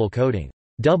terms double coding.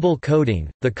 Double coding,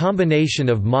 the combination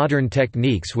of modern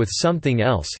techniques with something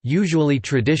else, usually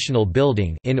traditional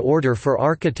building, in order for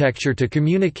architecture to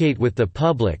communicate with the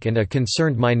public and a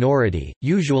concerned minority,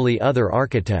 usually other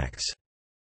architects.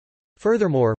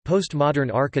 Furthermore,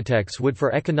 postmodern architects would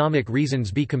for economic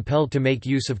reasons be compelled to make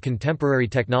use of contemporary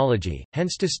technology,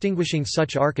 hence distinguishing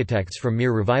such architects from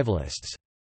mere revivalists.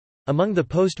 Among the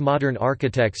postmodern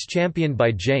architects championed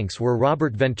by Jencks were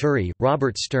Robert Venturi,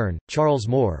 Robert Stern, Charles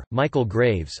Moore, Michael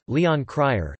Graves, Leon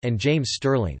Cryer, and James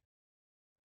Stirling.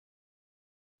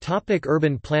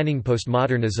 Urban planning.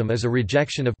 Postmodernism is a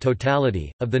rejection of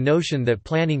totality, of the notion that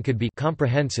planning could be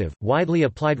comprehensive, widely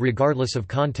applied regardless of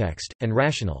context, and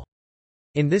rational.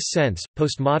 In this sense,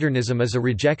 postmodernism is a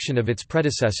rejection of its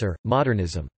predecessor,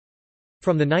 modernism.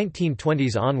 From the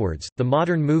 1920s onwards, the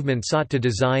modern movement sought to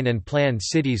design and plan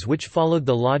cities which followed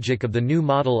the logic of the new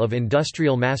model of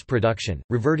industrial mass production,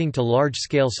 reverting to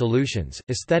large-scale solutions,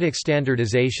 aesthetic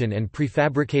standardization and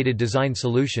prefabricated design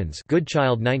solutions.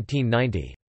 Goodchild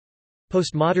 1990.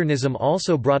 Postmodernism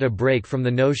also brought a break from the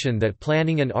notion that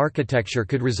planning and architecture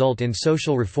could result in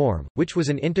social reform, which was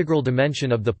an integral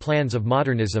dimension of the plans of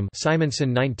modernism.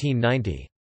 Simonson 1990.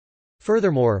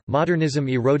 Furthermore, modernism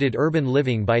eroded urban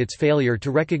living by its failure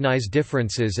to recognize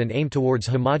differences and aim towards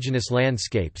homogeneous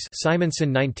landscapes.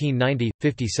 Simonson 1990,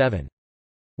 57.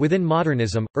 Within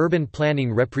modernism, urban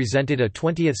planning represented a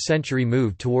 20th-century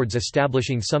move towards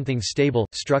establishing something stable,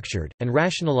 structured, and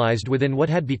rationalized within what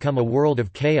had become a world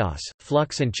of chaos,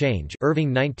 flux and change.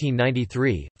 Irving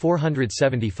 1993,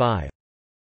 475.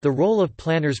 The role of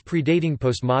planners predating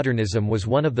postmodernism was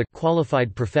one of the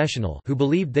qualified professional who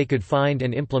believed they could find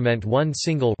and implement one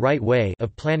single right way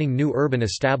of planning new urban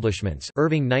establishments.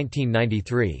 Irving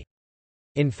 1993.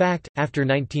 In fact, after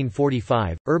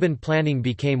 1945, urban planning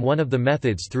became one of the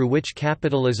methods through which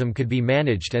capitalism could be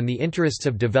managed and the interests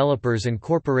of developers and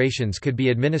corporations could be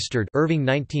administered. Irving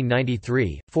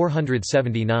 1993,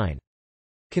 479.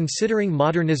 Considering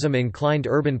modernism inclined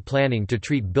urban planning to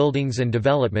treat buildings and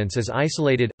developments as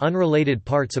isolated, unrelated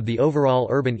parts of the overall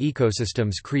urban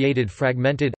ecosystems created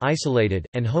fragmented, isolated,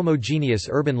 and homogeneous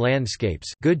urban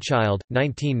landscapes. Goodchild,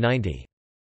 1990.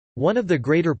 One of the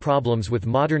greater problems with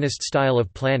modernist style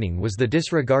of planning was the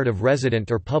disregard of resident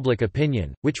or public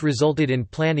opinion, which resulted in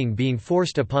planning being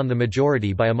forced upon the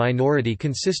majority by a minority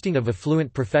consisting of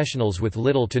affluent professionals with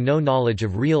little to no knowledge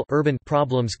of real urban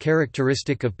problems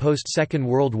characteristic of post-Second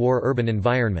World War urban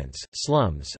environments,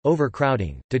 slums,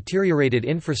 overcrowding, deteriorated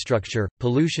infrastructure,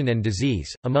 pollution and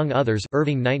disease, among others.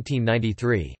 Irving,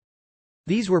 1993.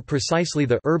 These were precisely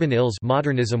the urban ills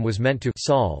modernism was meant to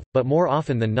solve, but more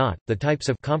often than not, the types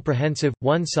of comprehensive,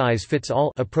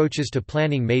 one-size-fits-all approaches to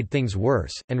planning made things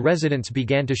worse, and residents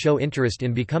began to show interest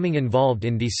in becoming involved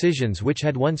in decisions which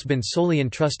had once been solely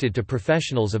entrusted to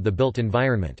professionals of the built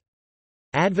environment.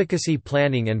 Advocacy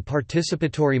planning and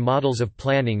participatory models of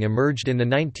planning emerged in the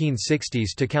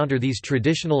 1960s to counter these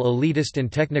traditional elitist and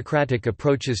technocratic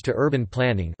approaches to urban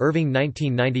planning. Irving,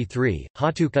 1993,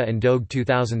 Hatuka and Dogue,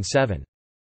 2007.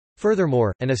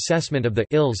 Furthermore, an assessment of the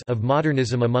ills of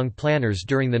modernism among planners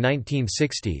during the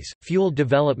 1960s, fueled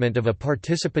development of a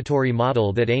participatory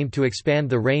model that aimed to expand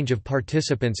the range of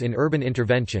participants in urban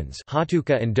interventions.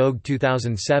 Hatuka and Dogue,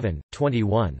 2007,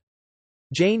 21.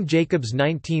 Jane Jacobs'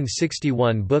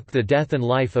 1961 book The Death and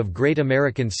Life of Great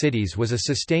American Cities was a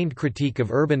sustained critique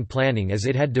of urban planning as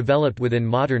it had developed within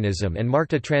modernism and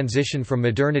marked a transition from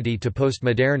modernity to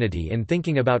postmodernity in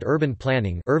thinking about urban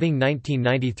planning. Irving,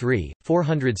 1993,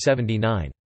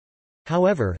 479.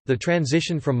 However, the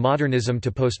transition from modernism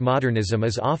to postmodernism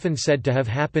is often said to have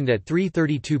happened at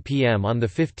 3:32 p.m. on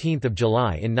 15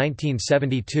 July in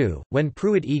 1972, when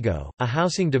Pruitt Ego, a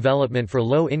housing development for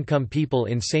low-income people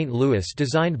in St. Louis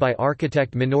designed by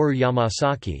architect Minoru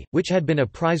Yamasaki, which had been a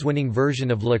prize-winning version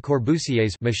of Le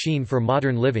Corbusier's Machine for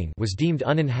Modern Living, was deemed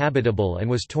uninhabitable and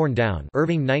was torn down.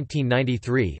 Irving,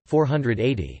 1993,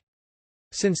 480.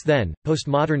 Since then,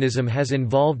 postmodernism has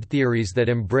involved theories that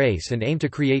embrace and aim to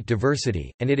create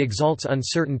diversity, and it exalts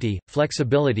uncertainty,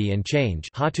 flexibility and change.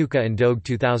 Hatuka and Dogue,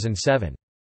 2007.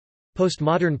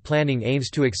 Postmodern planning aims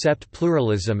to accept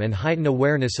pluralism and heighten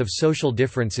awareness of social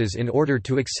differences in order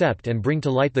to accept and bring to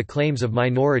light the claims of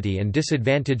minority and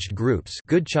disadvantaged groups.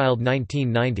 Goodchild,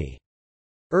 1990.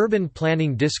 Urban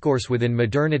planning discourse within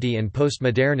modernity and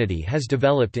postmodernity has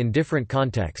developed in different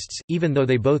contexts, even though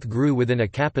they both grew within a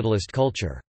capitalist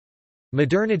culture.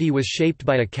 Modernity was shaped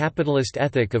by a capitalist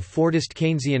ethic of Fordist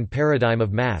Keynesian paradigm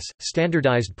of mass,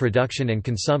 standardized production and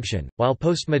consumption, while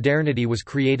postmodernity was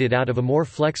created out of a more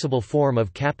flexible form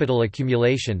of capital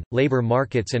accumulation, labor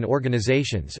markets and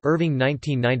organizations. Irving,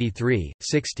 1993,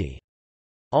 60.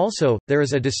 Also, there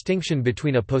is a distinction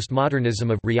between a postmodernism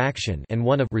of reaction and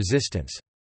one of resistance.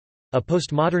 A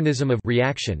postmodernism of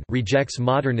reaction rejects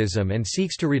modernism and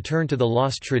seeks to return to the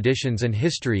lost traditions and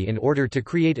history in order to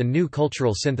create a new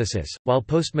cultural synthesis, while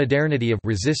postmodernity of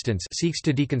resistance seeks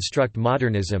to deconstruct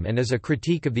modernism and is a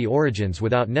critique of the origins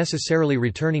without necessarily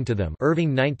returning to them.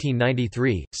 Irving,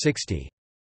 1993, 60.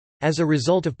 As a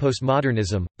result of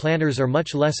postmodernism, planners are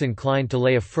much less inclined to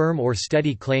lay a firm or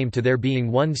steady claim to there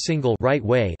being one single right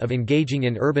way of engaging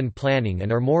in urban planning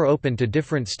and are more open to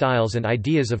different styles and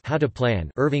ideas of how to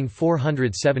plan. Irving,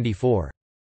 474.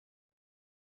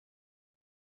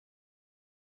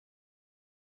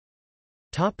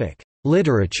 Topic: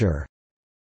 Literature.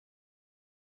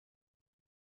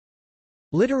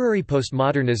 Literary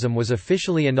postmodernism was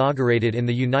officially inaugurated in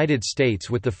the United States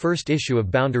with the first issue of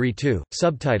Boundary 2,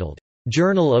 subtitled,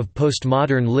 "Journal of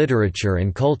Postmodern Literature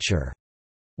and Culture",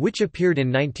 which appeared in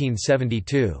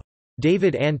 1972.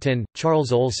 David Antin,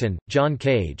 Charles Olson, John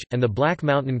Cage, and the Black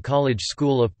Mountain College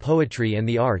School of Poetry and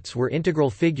the Arts were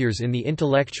integral figures in the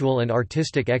intellectual and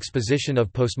artistic exposition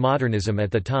of postmodernism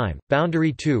at the time.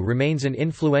 Boundary 2 remains an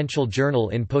influential journal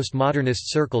in postmodernist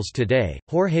circles today.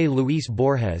 Jorge Luis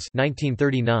Borges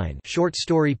 (1939) short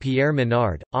story Pierre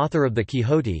Menard, author of The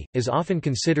Quixote, is often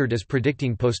considered as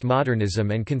predicting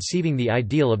postmodernism and conceiving the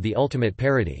ideal of the ultimate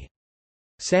parody.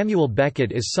 Samuel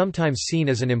Beckett is sometimes seen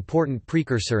as an important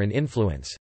precursor and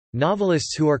influence.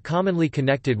 Novelists who are commonly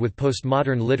connected with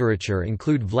postmodern literature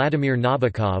include Vladimir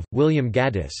Nabokov, William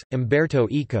Gaddis, Umberto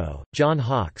Eco, John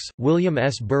Hawkes, William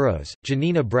S. Burroughs,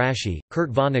 Janina Braschi,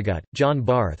 Kurt Vonnegut, John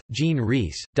Barth, Jean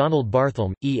Rhys, Donald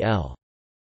Barthelme, E.L.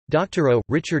 Doctorow,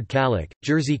 Richard Kalloch,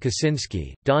 Jerzy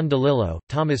Kosinski, Don DeLillo,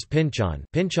 Thomas Pynchon.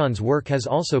 Pynchon's work has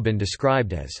also been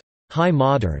described as high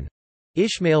modern.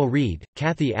 Ishmael Reed,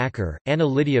 Kathy Acker, Anna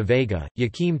Lydia Vega,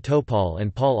 Joachim Topol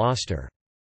and Paul Auster.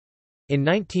 In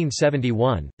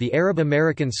 1971, the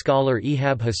Arab-American scholar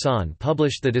Ehab Hassan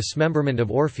published The Dismemberment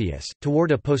of Orpheus,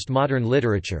 Toward a Postmodern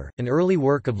Literature, an early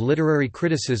work of literary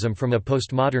criticism from a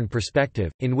postmodern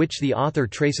perspective, in which the author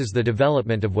traces the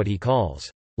development of what he calls,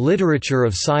 "literature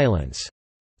of silence,"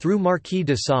 through Marquis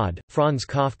de Sade, Franz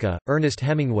Kafka, Ernest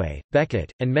Hemingway, Beckett,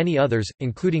 and many others,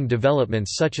 including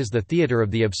developments such as the theatre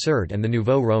of the absurd and the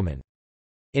nouveau roman.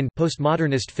 In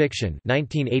Postmodernist Fiction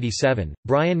 1987,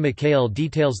 Brian McHale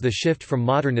details the shift from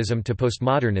modernism to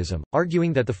postmodernism,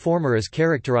 arguing that the former is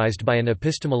characterized by an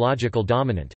epistemological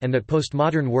dominant, and that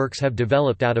postmodern works have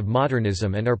developed out of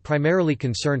modernism and are primarily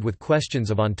concerned with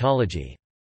questions of ontology.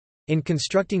 In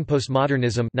Constructing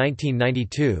Postmodernism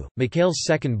 1992, McHale's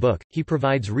second book, he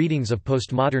provides readings of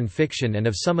postmodern fiction and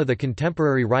of some of the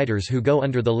contemporary writers who go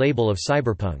under the label of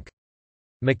cyberpunk.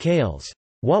 McHale's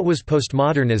What Was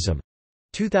Postmodernism?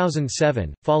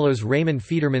 2007, follows Raymond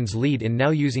Federman's lead in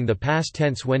now using the past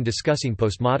tense when discussing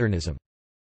postmodernism.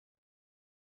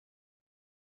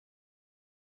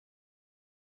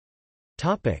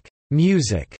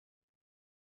 Music.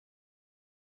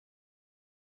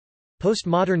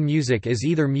 Postmodern music is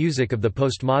either music of the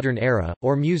postmodern era,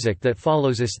 or music that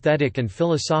follows aesthetic and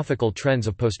philosophical trends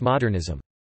of postmodernism.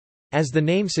 As the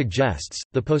name suggests,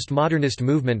 the postmodernist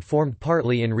movement formed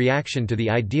partly in reaction to the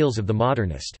ideals of the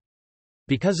modernist.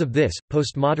 Because of this,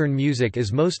 postmodern music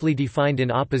is mostly defined in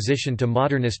opposition to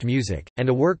modernist music, and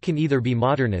a work can either be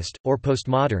modernist, or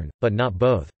postmodern, but not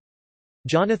both.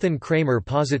 Jonathan Kramer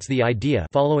posits the idea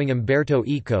following Umberto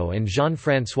Eco and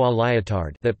Jean-François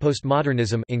Lyotard that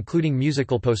postmodernism including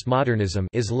musical postmodernism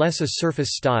is less a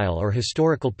surface style or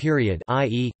historical period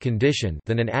i.e., condition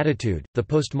than an attitude. The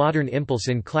postmodern impulse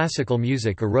in classical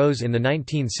music arose in the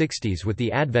 1960s with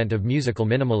the advent of musical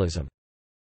minimalism.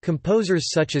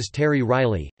 Composers such as Terry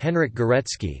Riley, Henryk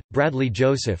Górecki, Bradley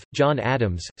Joseph, John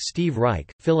Adams, Steve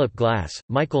Reich, Philip Glass,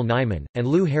 Michael Nyman, and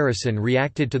Lou Harrison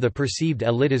reacted to the perceived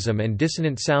elitism and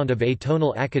dissonant sound of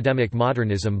atonal academic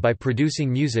modernism by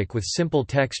producing music with simple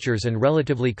textures and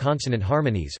relatively consonant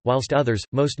harmonies, whilst others,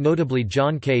 most notably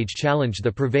John Cage, challenged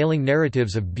the prevailing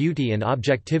narratives of beauty and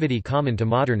objectivity common to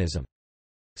modernism.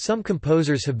 Some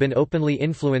composers have been openly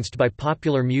influenced by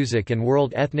popular music and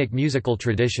world ethnic musical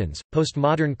traditions.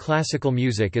 Postmodern classical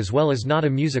music as well is not a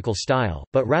musical style,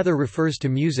 but rather refers to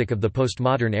music of the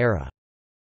postmodern era.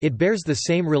 It bears the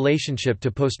same relationship to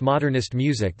postmodernist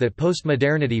music that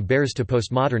postmodernity bears to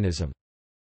postmodernism.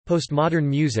 Postmodern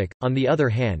music, on the other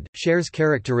hand, shares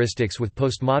characteristics with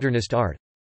postmodernist art.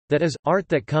 That is, art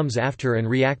that comes after and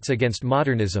reacts against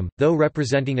modernism, though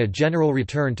representing a general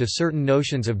return to certain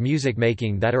notions of music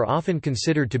making that are often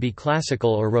considered to be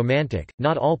classical or romantic.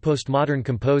 Not all postmodern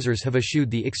composers have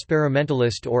eschewed the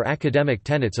experimentalist or academic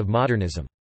tenets of modernism.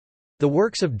 The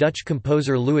works of Dutch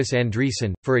composer Louis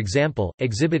Andriessen, for example,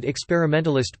 exhibit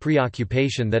experimentalist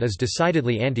preoccupation that is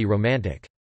decidedly anti-romantic.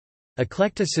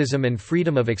 Eclecticism and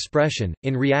freedom of expression,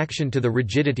 in reaction to the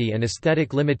rigidity and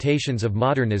aesthetic limitations of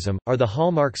modernism, are the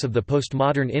hallmarks of the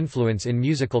postmodern influence in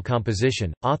musical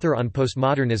composition. Author on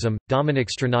postmodernism, Dominic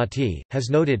Strinati, has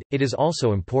noted, it is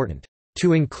also important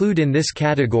to include in this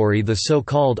category the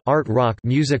so-called art rock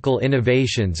musical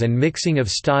innovations and mixing of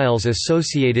styles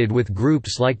associated with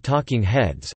groups like Talking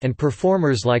Heads, and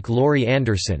performers like Laurie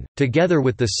Anderson, together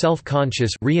with the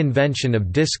self-conscious reinvention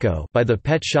of disco by the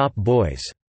Pet Shop Boys.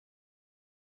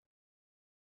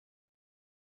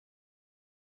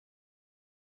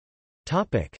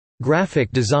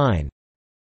 Graphic design.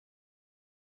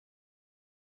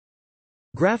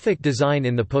 Graphic design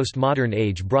in the postmodern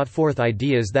age brought forth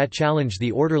ideas that challenge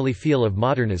the orderly feel of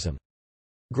modernism.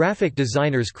 Graphic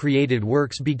designers created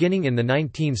works beginning in the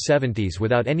 1970s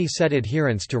without any set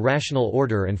adherence to rational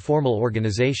order and formal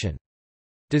organization.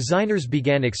 Designers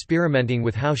began experimenting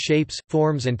with how shapes,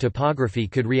 forms and typography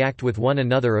could react with one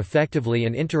another effectively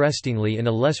and interestingly in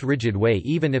a less rigid way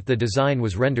even if the design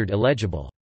was rendered illegible.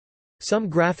 Some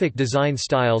graphic design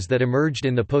styles that emerged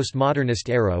in the postmodernist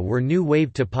era were new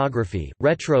wave typography,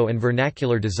 retro and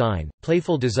vernacular design,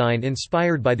 playful design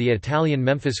inspired by the Italian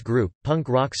Memphis group, punk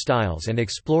rock styles and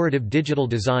explorative digital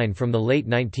design from the late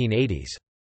 1980s.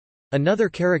 Another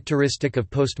characteristic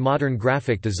of postmodern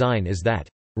graphic design is that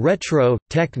retro,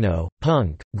 techno,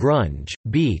 punk, grunge,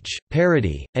 beach,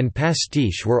 parody, and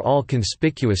pastiche were all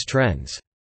conspicuous trends.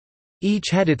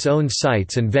 Each had its own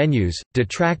sites and venues,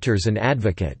 detractors and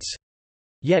advocates.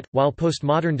 Yet, while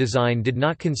postmodern design did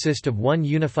not consist of one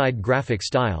unified graphic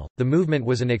style, the movement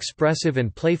was an expressive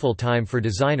and playful time for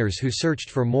designers who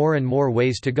searched for more and more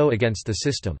ways to go against the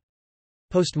system.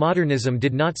 Postmodernism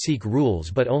did not seek rules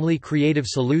but only creative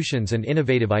solutions and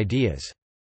innovative ideas.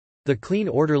 The clean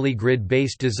orderly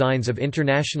grid-based designs of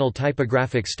international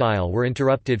typographic style were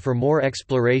interrupted for more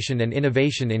exploration and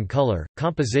innovation in color,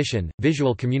 composition,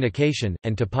 visual communication,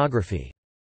 and typography.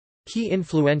 Key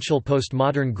influential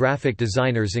postmodern graphic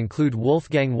designers include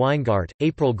Wolfgang Weingart,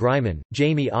 April Greiman,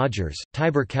 Jamie Odgers,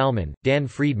 Tibor Kalman, Dan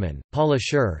Friedman, Paula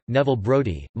Scher, Neville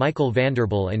Brody, Michael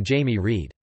Vanderbilt and Jamie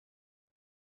Reed.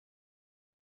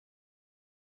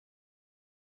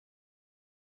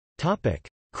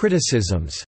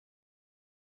 Criticisms.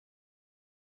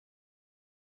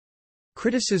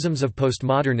 Criticisms of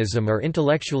postmodernism are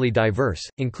intellectually diverse,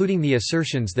 including the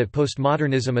assertions that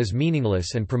postmodernism is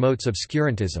meaningless and promotes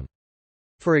obscurantism.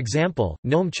 For example,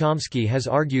 Noam Chomsky has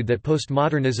argued that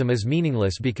postmodernism is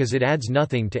meaningless because it adds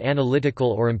nothing to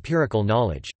analytical or empirical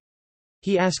knowledge.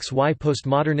 He asks why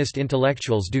postmodernist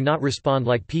intellectuals do not respond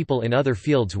like people in other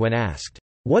fields when asked,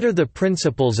 "What are the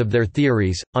principles of their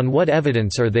theories, on what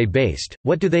evidence are they based,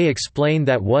 what do they explain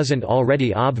that wasn't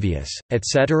already obvious,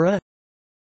 etc.?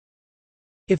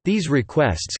 If these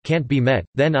requests can't be met,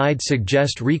 then I'd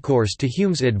suggest recourse to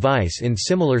Hume's advice in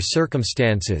similar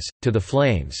circumstances, to the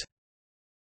flames."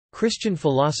 Christian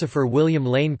philosopher William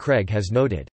Lane Craig has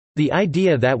noted, "The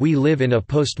idea that we live in a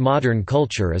postmodern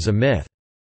culture is a myth.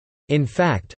 In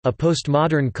fact, a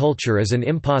postmodern culture is an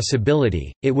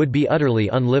impossibility, it would be utterly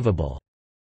unlivable.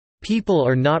 People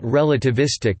are not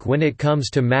relativistic when it comes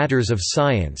to matters of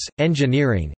science,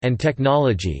 engineering, and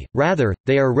technology, rather,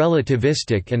 they are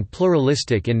relativistic and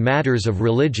pluralistic in matters of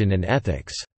religion and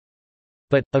ethics.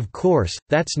 But, of course,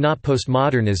 that's not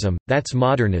postmodernism, that's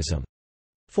modernism."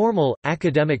 Formal,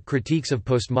 academic critiques of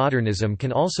postmodernism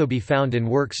can also be found in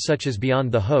works such as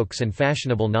Beyond the Hoax and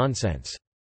Fashionable Nonsense.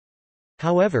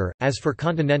 However, as for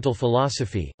continental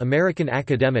philosophy, American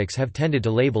academics have tended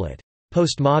to label it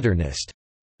postmodernist,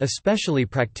 especially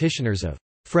practitioners of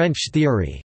French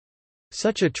theory.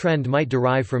 Such a trend might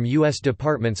derive from U.S.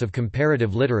 departments of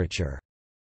comparative literature.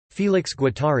 Félix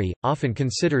Guattari, often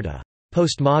considered a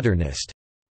postmodernist,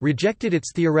 rejected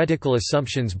its theoretical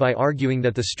assumptions by arguing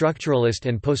that the structuralist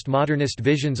and postmodernist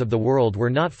visions of the world were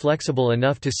not flexible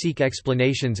enough to seek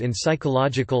explanations in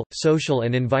psychological, social,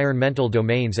 and environmental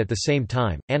domains at the same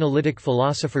time. Analytic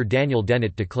philosopher Daniel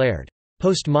Dennett declared,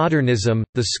 "Postmodernism,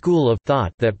 the school of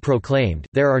thought that proclaimed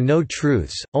there are no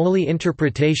truths, only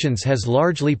interpretations, has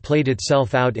largely played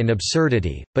itself out in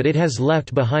absurdity, but it has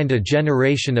left behind a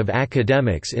generation of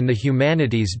academics in the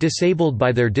humanities disabled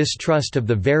by their distrust of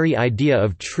the very idea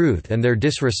of truth and their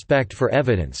disrespect for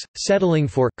evidence, settling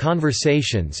for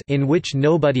conversations in which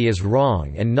nobody is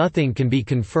wrong and nothing can be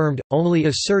confirmed, only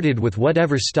asserted with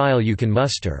whatever style you can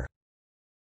muster."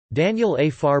 Daniel A.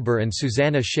 Farber and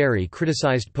Susanna Sherry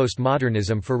criticized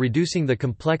postmodernism for reducing the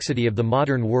complexity of the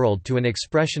modern world to an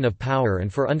expression of power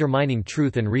and for undermining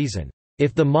truth and reason.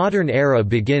 If the modern era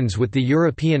begins with the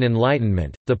European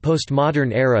Enlightenment, the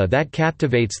postmodern era that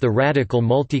captivates the radical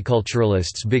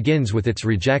multiculturalists begins with its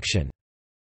rejection.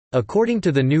 According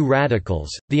to the New Radicals,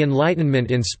 the Enlightenment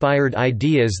inspired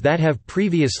ideas that have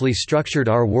previously structured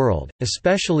our world,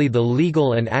 especially the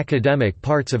legal and academic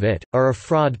parts of it, are a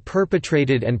fraud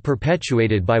perpetrated and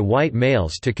perpetuated by white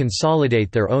males to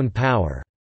consolidate their own power.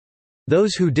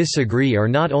 Those who disagree are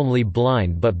not only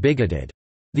blind but bigoted.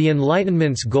 The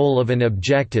Enlightenment's goal of an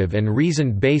objective and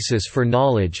reasoned basis for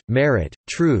knowledge, merit,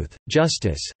 truth,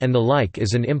 justice, and the like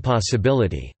is an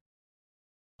impossibility.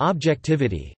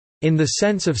 Objectivity, in the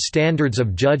sense of standards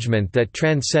of judgment that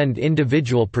transcend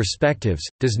individual perspectives,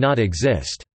 does not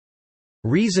exist.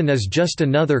 Reason is just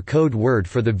another code word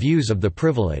for the views of the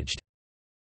privileged.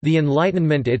 The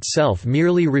Enlightenment itself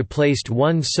merely replaced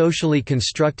one socially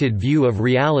constructed view of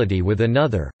reality with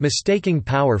another, mistaking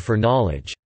power for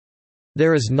knowledge.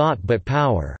 There is naught but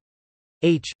power.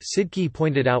 Sidke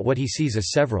pointed out what he sees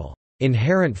as several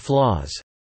inherent flaws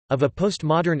of a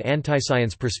postmodern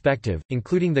anti-science perspective,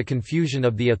 including the confusion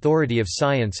of the authority of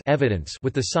science evidence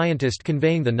with the scientist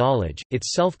conveying the knowledge,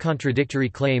 its self-contradictory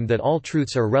claim that all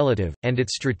truths are relative, and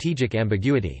its strategic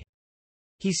ambiguity.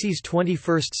 He sees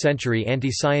 21st-century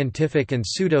anti-scientific and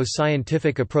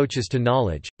pseudo-scientific approaches to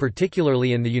knowledge,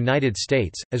 particularly in the United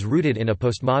States, as rooted in a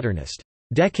postmodernist,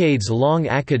 decades-long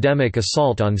academic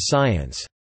assault on science.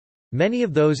 Many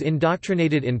of those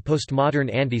indoctrinated in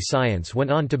postmodern anti-science went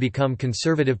on to become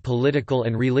conservative political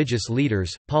and religious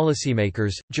leaders,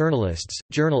 policymakers, journalists,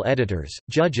 journal editors,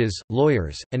 judges,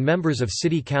 lawyers, and members of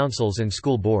city councils and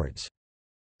school boards.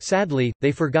 Sadly,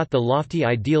 they forgot the lofty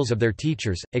ideals of their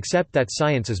teachers, except that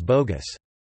science is bogus.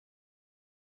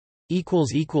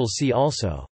 See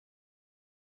also